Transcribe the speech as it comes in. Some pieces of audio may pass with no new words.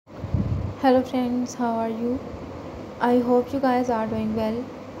Hello friends, how are you? I hope you guys are doing well.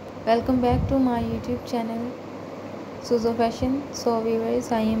 Welcome back to my YouTube channel Suzo Fashion. So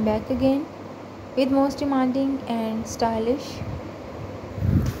viewers, I am back again with most demanding and stylish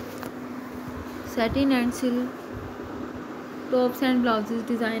satin and silk tops and blouses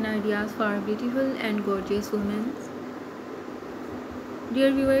design ideas for beautiful and gorgeous women.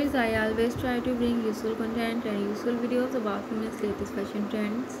 Dear viewers, I always try to bring useful content and useful videos about women's latest fashion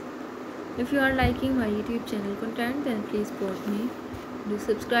trends. If you are liking my YouTube channel content, then please support me. Do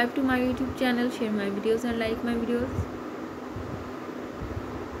subscribe to my YouTube channel, share my videos and like my videos.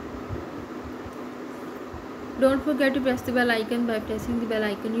 Don't forget to press the bell icon. By pressing the bell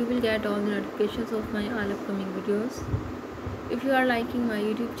icon, you will get all the notifications of my all upcoming videos. If you are liking my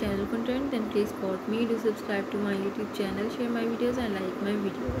YouTube channel content, then please support me. Do subscribe to my YouTube channel, share my videos and like my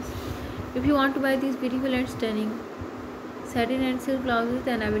videos. If you want to buy these beautiful and stunning satin and silk blouses,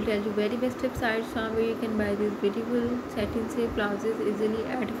 then I will tell you very best websites from where you can buy these beautiful satin silk blouses easily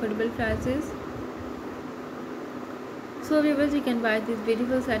at affordable prices. So viewers, you can buy these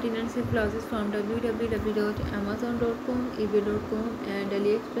beautiful satin and silk blouses from www.amazon.com, ebay.com and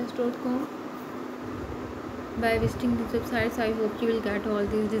aliexpress.com. By visiting these websites, I hope you will get all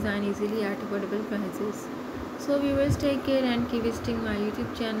these designs easily at affordable prices. So viewers, take care and keep visiting my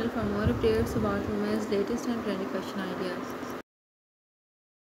YouTube channel for more updates about women's latest and trendy fashion ideas.